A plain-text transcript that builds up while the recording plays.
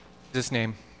Jesus'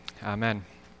 name, amen.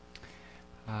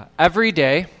 Every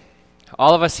day,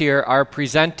 all of us here are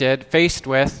faced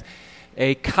with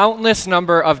a countless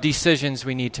number of decisions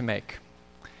we need to make.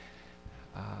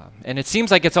 And it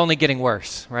seems like it's only getting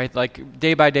worse, right? Like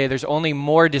day by day, there's only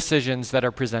more decisions that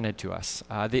are presented to us.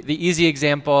 The easy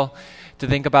example to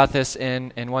think about this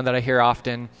in, and one that I hear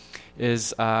often,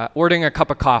 is ordering a cup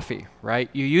of coffee, right?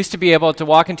 You used to be able to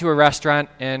walk into a restaurant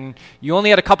and you only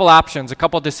had a couple options, a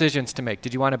couple decisions to make.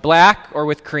 Did you want it black or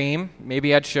with cream?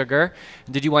 Maybe add sugar.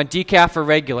 Did you want decaf or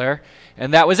regular?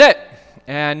 And that was it.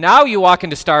 And now you walk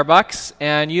into Starbucks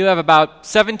and you have about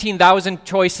 17,000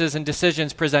 choices and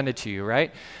decisions presented to you,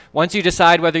 right? Once you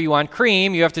decide whether you want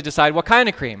cream, you have to decide what kind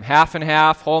of cream. Half and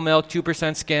half, whole milk,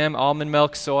 2% skim, almond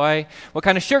milk, soy. What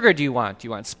kind of sugar do you want? Do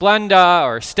you want Splenda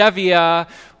or stevia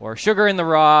or sugar in the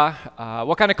raw?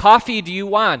 What kind of coffee do you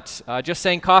want? Just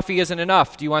saying coffee isn't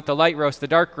enough. Do you want the light roast, the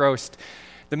dark roast,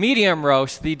 the medium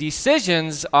roast? The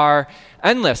decisions are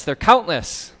endless. They're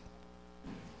countless.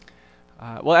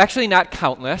 Well, actually not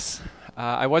countless.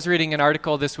 I was reading an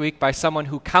article this week by someone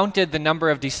who counted the number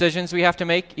of decisions we have to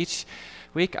make each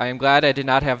week. I am glad I did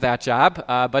not have that job,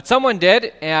 but someone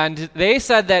did, and they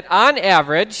said that on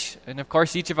average, and of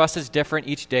course each of us is different,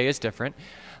 each day is different,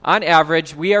 on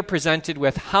average we are presented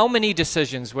with how many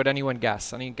decisions would anyone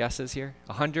guess? Any guesses here?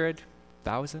 100?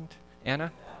 1,000?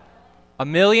 Anna?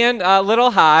 1 million? A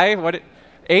little high.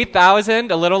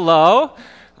 8,000? A little low.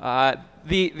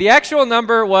 The actual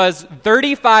number was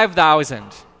 35,000.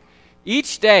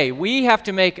 Each day, we have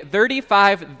to make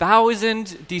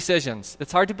 35,000 decisions.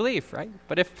 It's hard to believe, right?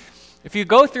 But if you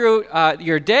go through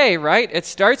your day, right, it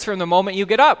starts from the moment you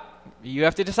get up. You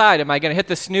have to decide, am I going to hit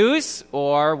the snooze,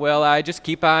 or will I just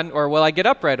keep on, or will I get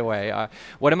up right away?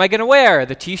 What am I going to wear?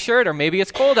 The t-shirt, or maybe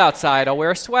it's cold outside, I'll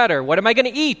wear a sweater. What am I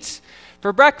going to eat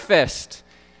for breakfast?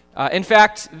 In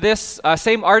fact, this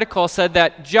same article said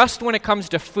that just when it comes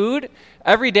to food,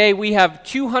 every day we have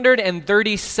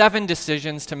 237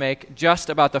 decisions to make just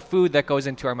about the food that goes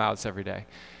into our mouths every day.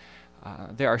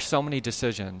 There are so many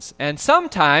decisions. And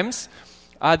sometimes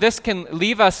this can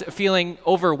leave us feeling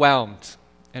overwhelmed.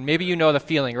 And maybe you know the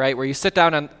feeling, right? Where you sit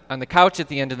down on the couch at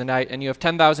the end of the night and you have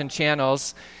 10,000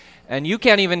 channels and you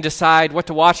can't even decide what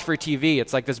to watch for TV.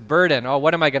 It's like this burden. Oh,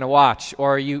 what am I going to watch?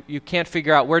 Or you can't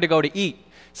figure out where to go to eat.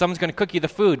 Someone's going to cook you the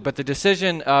food, but the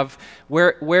decision of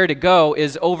where to go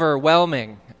is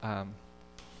overwhelming.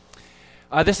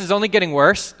 This is only getting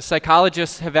worse.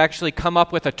 Psychologists have actually come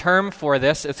up with a term for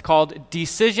this. It's called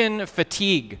decision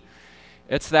fatigue.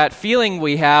 It's that feeling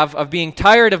we have of being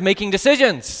tired of making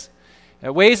decisions.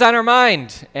 It weighs on our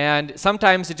mind, and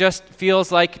sometimes it just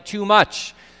feels like too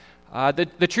much.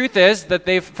 The truth is that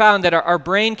they've found that our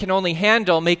brain can only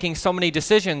handle making so many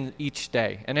decisions each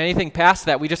day. And anything past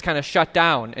that, we just kind of shut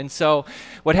down. And so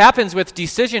what happens with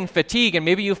decision fatigue, and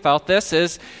maybe you felt this,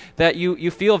 is that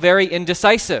you feel very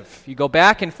indecisive. You go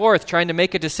back and forth trying to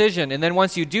make a decision. And then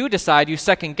once you do decide, you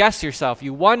second guess yourself.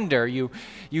 You wonder. You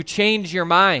change your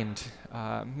mind.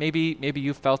 Maybe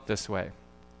you felt this way.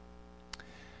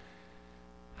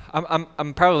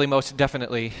 I'm probably most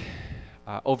definitely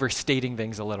overstating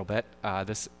things a little bit.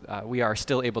 We are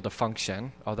still able to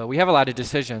function, although we have a lot of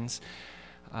decisions.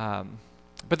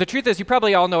 But the truth is, you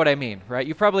probably all know what I mean, right?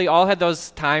 You probably all had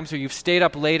those times where you've stayed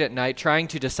up late at night trying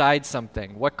to decide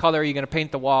something. What color are you going to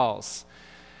paint the walls?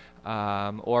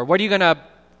 Or what are you going to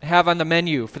have on the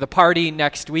menu for the party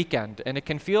next weekend? And it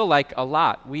can feel like a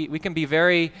lot. We can be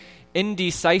very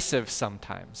indecisive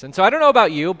sometimes. And so I don't know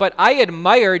about you, but I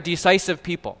admire decisive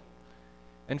people.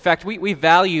 In fact, we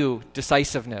value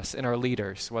decisiveness in our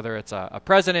leaders, whether it's a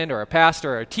president or a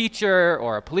pastor or a teacher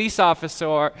or a police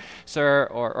officer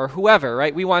or whoever,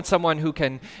 right? We want someone who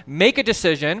can make a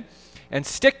decision and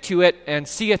stick to it and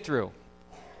see it through.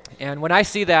 And when I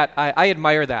see that, I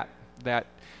admire that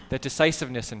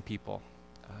decisiveness in people.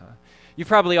 You've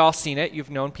probably all seen it.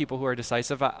 You've known people who are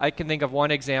decisive. I can think of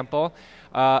one example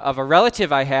of a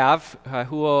relative I have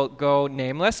who will go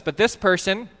nameless, but this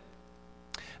person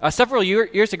several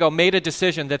years ago made a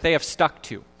decision that they have stuck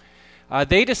to.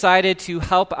 They decided to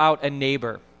help out a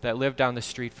neighbor that lived down the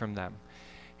street from them.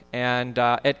 And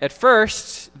at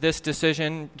first, this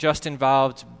decision just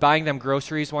involved buying them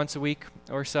groceries once a week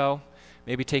or so,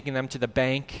 maybe taking them to the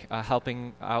bank,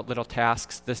 helping out little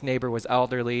tasks. This neighbor was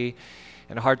elderly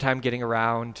and a hard time getting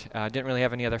around, didn't really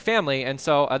have any other family. And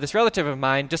so this relative of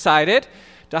mine decided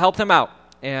to help them out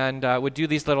and would do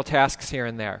these little tasks here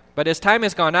and there. But as time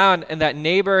has gone on and that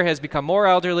neighbor has become more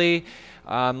elderly,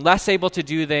 less able to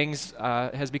do things,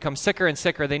 has become sicker and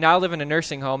sicker. They now live in a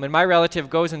nursing home, and my relative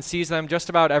goes and sees them just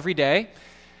about every day,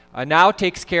 now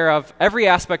takes care of every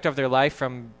aspect of their life,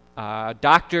 from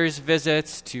doctor's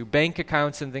visits to bank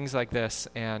accounts and things like this.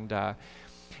 And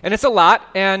it's a lot.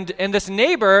 And this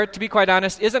neighbor, to be quite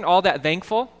honest, isn't all that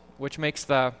thankful, which makes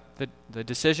the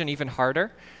decision even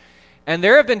harder. And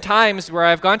there have been times where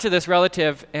I've gone to this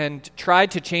relative and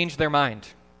tried to change their mind,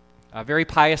 very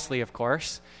piously, of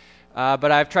course.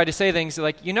 But I've tried to say things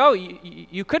like,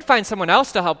 you could find someone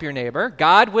else to help your neighbor.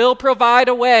 God will provide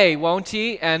a way, won't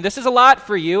he? And this is a lot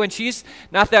for you, and she's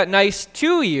not that nice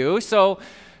to you, so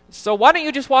why don't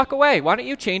you just walk away? Why don't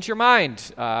you change your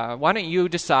mind? Why don't you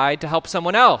decide to help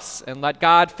someone else and let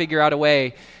God figure out a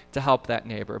way to help that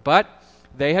neighbor? But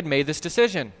they had made this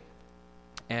decision,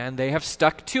 and they have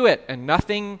stuck to it, and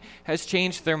nothing has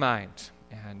changed their mind.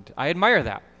 And I admire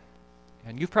that.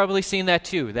 And you've probably seen that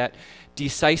too, that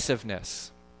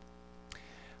decisiveness.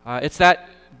 It's that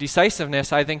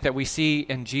decisiveness, I think, that we see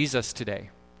in Jesus today.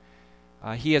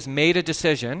 He has made a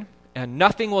decision, and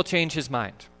nothing will change his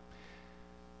mind.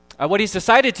 What he's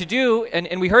decided to do,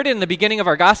 and we heard it in the beginning of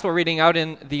our gospel reading out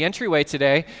in the entryway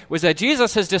today, was that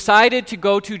Jesus has decided to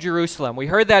go to Jerusalem. We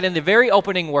heard that in the very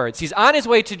opening words. He's on his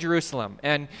way to Jerusalem,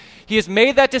 and he has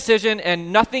made that decision,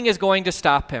 and nothing is going to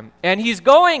stop him. And he's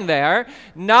going there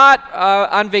not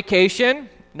on vacation,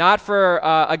 not for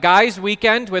a guy's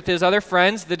weekend with his other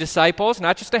friends, the disciples,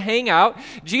 not just to hang out.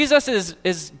 Jesus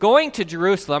is going to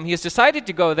Jerusalem. He has decided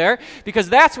to go there because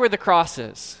that's where the cross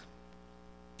is.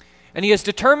 And he is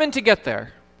determined to get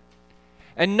there.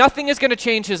 And nothing is going to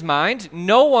change his mind.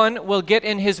 No one will get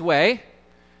in his way.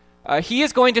 He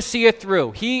is going to see it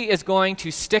through. He is going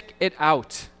to stick it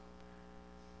out.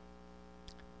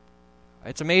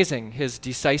 It's amazing, his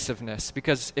decisiveness,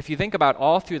 because if you think about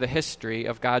all through the history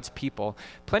of God's people,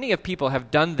 plenty of people have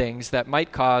done things that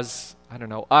might cause,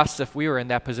 us, if we were in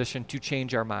that position, to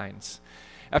change our minds.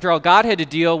 After all, God had to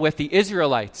deal with the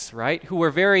Israelites, right, who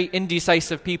were very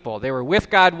indecisive people. They were with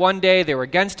God one day, they were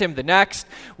against him the next.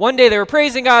 One day they were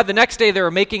praising God, the next day they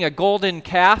were making a golden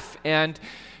calf, and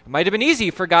it might have been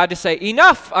easy for God to say,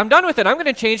 enough, I'm done with it, I'm going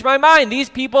to change my mind. These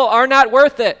people are not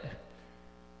worth it.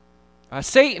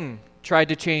 Satan tried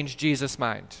to change Jesus'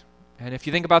 mind. And if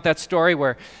you think about that story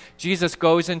where Jesus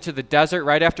goes into the desert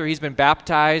right after he's been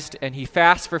baptized and he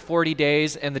fasts for 40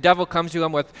 days and the devil comes to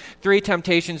him with 3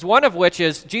 temptations, one of which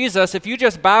is, Jesus, if you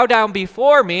just bow down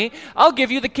before me, I'll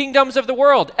give you the kingdoms of the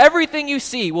world. Everything you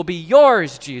see will be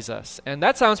yours, Jesus. And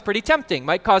that sounds pretty tempting.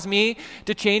 Might cause me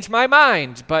to change my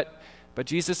mind. But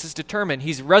Jesus is determined.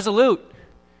 He's resolute.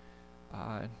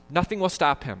 Nothing will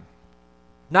stop him.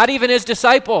 Not even his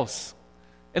disciples.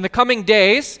 In the coming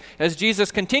days, as Jesus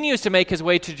continues to make his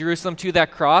way to Jerusalem to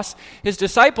that cross, his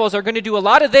disciples are going to do a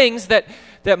lot of things that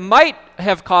might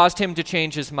have caused him to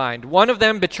change his mind. One of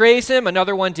them betrays him,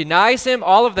 another one denies him,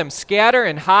 all of them scatter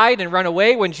and hide and run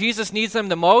away when Jesus needs them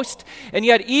the most, and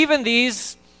yet even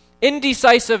these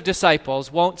indecisive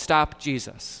disciples won't stop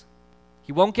Jesus.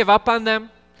 He won't give up on them.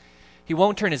 He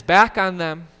won't turn his back on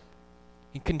them.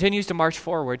 He continues to march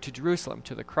forward to Jerusalem,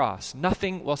 to the cross.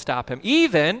 Nothing will stop him,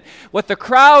 even what the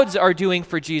crowds are doing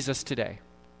for Jesus today.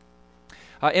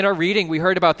 In our reading, we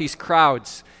heard about these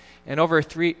crowds, and over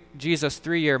Jesus'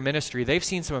 3-year ministry, they've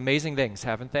seen some amazing things,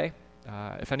 haven't they?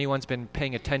 If anyone's been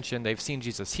paying attention, they've seen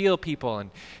Jesus heal people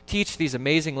and teach these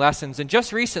amazing lessons. And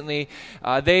just recently,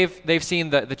 they've seen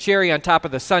the cherry on top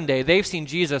of the sundae. They've seen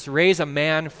Jesus raise a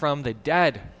man from the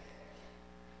dead.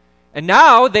 And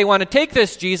now they want to take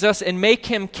this Jesus and make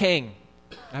him king,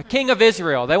 a king of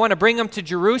Israel. They want to bring him to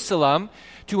Jerusalem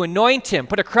to anoint him,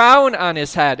 put a crown on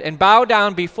his head, and bow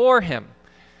down before him.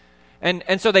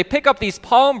 And so they pick up these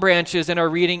palm branches in our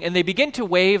reading, and they begin to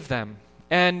wave them.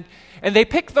 And they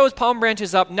pick those palm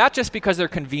branches up not just because they're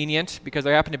convenient, because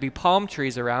there happen to be palm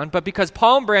trees around, but because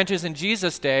palm branches in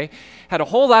Jesus' day had a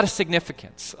whole lot of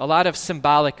significance, a lot of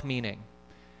symbolic meaning.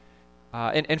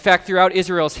 In fact, throughout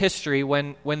Israel's history,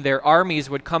 when their armies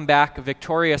would come back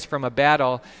victorious from a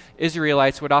battle,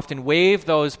 Israelites would often wave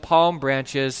those palm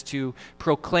branches to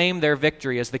proclaim their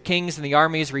victory. As the kings and the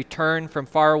armies returned from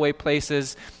faraway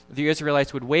places, the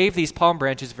Israelites would wave these palm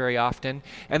branches very often,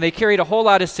 and they carried a whole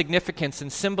lot of significance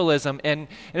and symbolism. And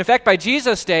in fact, by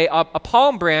Jesus' day, a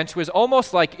palm branch was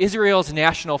almost like Israel's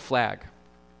national flag.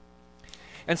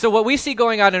 And so what we see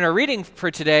going on in our reading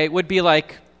for today would be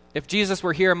like, if Jesus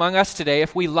were here among us today,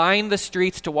 if we lined the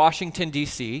streets to Washington,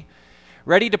 D.C.,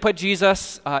 ready to put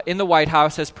Jesus in the White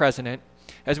House as president,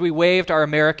 as we waved our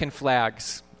American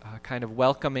flags, kind of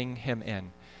welcoming him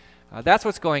in. That's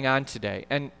what's going on today.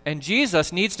 And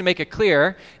Jesus needs to make it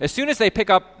clear, as soon as they pick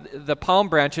up the palm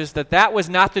branches, that was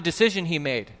not the decision he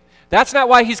made. That's not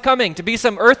why he's coming, to be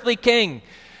some earthly king,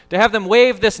 to have them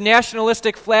wave this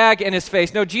nationalistic flag in his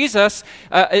face. No, Jesus,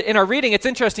 in our reading, it's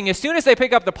interesting. As soon as they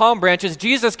pick up the palm branches,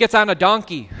 Jesus gets on a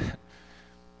donkey.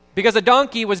 Because a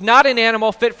donkey was not an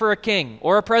animal fit for a king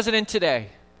or a president today.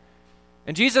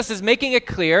 And Jesus is making it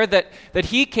clear that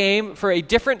he came for a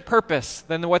different purpose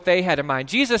than what they had in mind.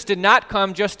 Jesus did not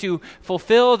come just to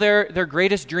fulfill their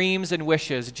greatest dreams and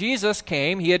wishes. Jesus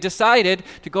came, he had decided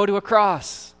to go to a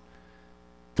cross,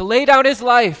 to lay down his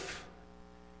life.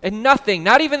 And nothing,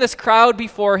 not even this crowd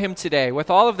before him today,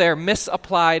 with all of their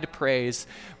misapplied praise,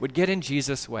 would get in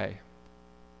Jesus' way.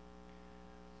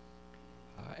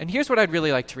 And here's what I'd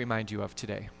really like to remind you of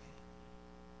today.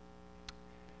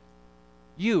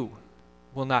 You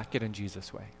will not get in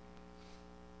Jesus' way.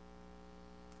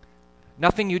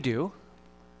 Nothing you do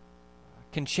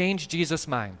can change Jesus'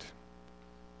 mind.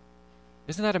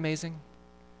 Isn't that amazing?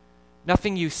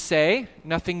 Nothing you say,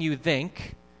 nothing you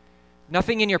think,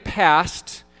 nothing in your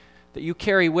past that you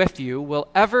carry with you will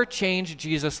ever change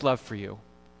Jesus' love for you.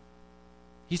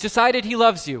 He's decided he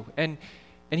loves you, and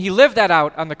he lived that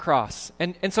out on the cross.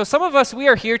 And so some of us, we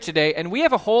are here today, and we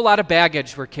have a whole lot of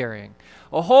baggage we're carrying.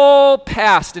 A whole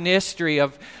past and history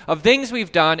of things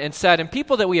we've done and said and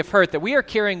people that we have hurt that we are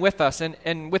carrying with us.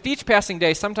 And with each passing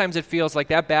day, sometimes it feels like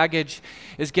that baggage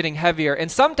is getting heavier.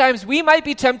 And sometimes we might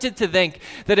be tempted to think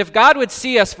that if God would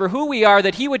see us for who we are,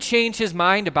 that he would change his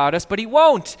mind about us. But he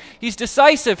won't. He's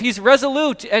decisive. He's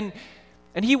resolute.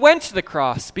 And he went to the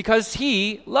cross because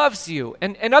he loves you.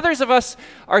 And others of us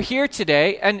are here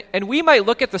today, and we might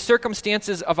look at the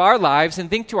circumstances of our lives and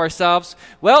think to ourselves,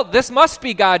 well, this must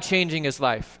be God changing his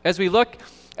life. As we look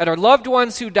at our loved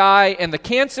ones who die and the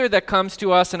cancer that comes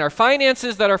to us and our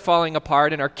finances that are falling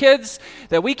apart and our kids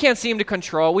that we can't seem to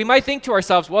control, we might think to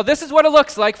ourselves, well, this is what it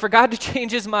looks like for God to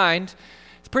change his mind.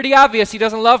 It's pretty obvious he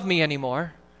doesn't love me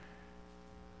anymore.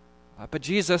 But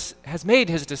Jesus has made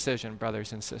his decision,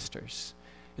 brothers and sisters.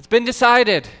 It's been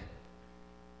decided.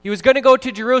 He was going to go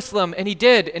to Jerusalem, and he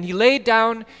did, and he laid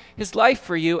down his life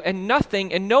for you, and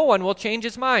nothing and no one will change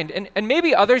his mind. And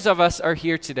maybe others of us are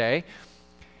here today,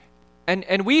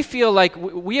 and we feel like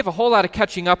we have a whole lot of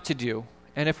catching up to do.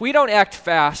 And if we don't act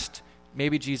fast,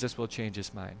 maybe Jesus will change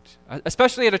his mind.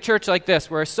 Especially at a church like this,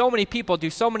 where so many people do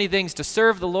so many things to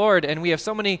serve the Lord, and we have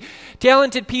so many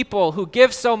talented people who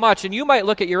give so much. And you might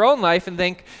look at your own life and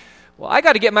think, well, I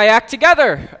got to get my act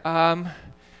together.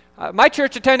 My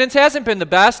church attendance hasn't been the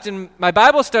best, and my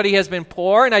Bible study has been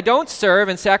poor, and I don't serve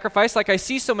and sacrifice like I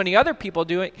see so many other people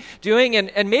doing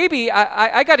and maybe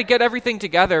I got to get everything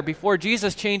together before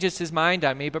Jesus changes his mind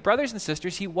on me. But brothers and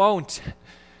sisters, he won't.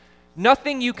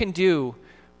 Nothing you can do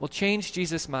will change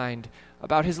Jesus' mind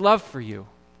about his love for you.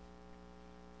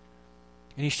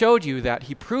 And he showed you that,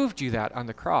 he proved you that on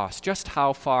the cross, just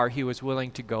how far he was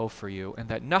willing to go for you, and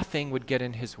that nothing would get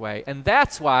in his way. And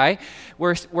that's why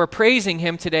we're praising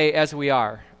him today as we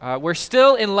are. We're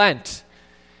still in Lent,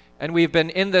 and we've been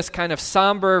in this kind of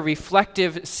somber,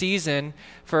 reflective season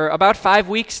for about 5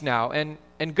 weeks now, and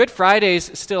Good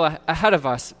Friday's still ahead of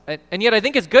us. And yet I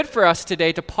think it's good for us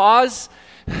today to pause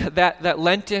that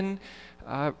Lenten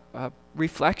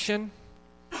reflection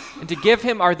and to give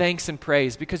him our thanks and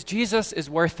praise, because Jesus is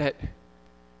worth it.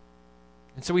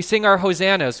 And so we sing our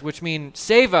hosannas, which mean,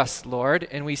 save us, Lord.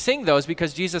 And we sing those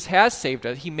because Jesus has saved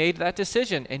us. He made that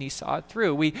decision and he saw it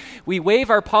through. We wave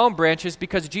our palm branches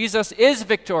because Jesus is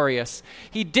victorious.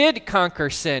 He did conquer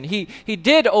sin. He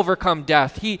did overcome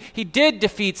death. He did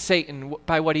defeat Satan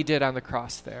by what he did on the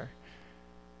cross there.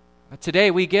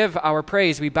 Today we give our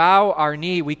praise. We bow our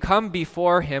knee. We come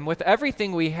before him with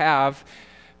everything we have,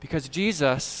 because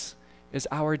Jesus is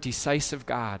our decisive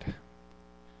God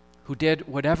who did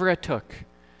whatever it took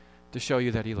to show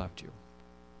you that he loved you.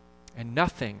 And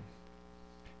nothing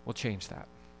will change that.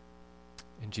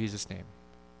 In Jesus' name,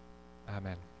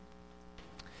 amen.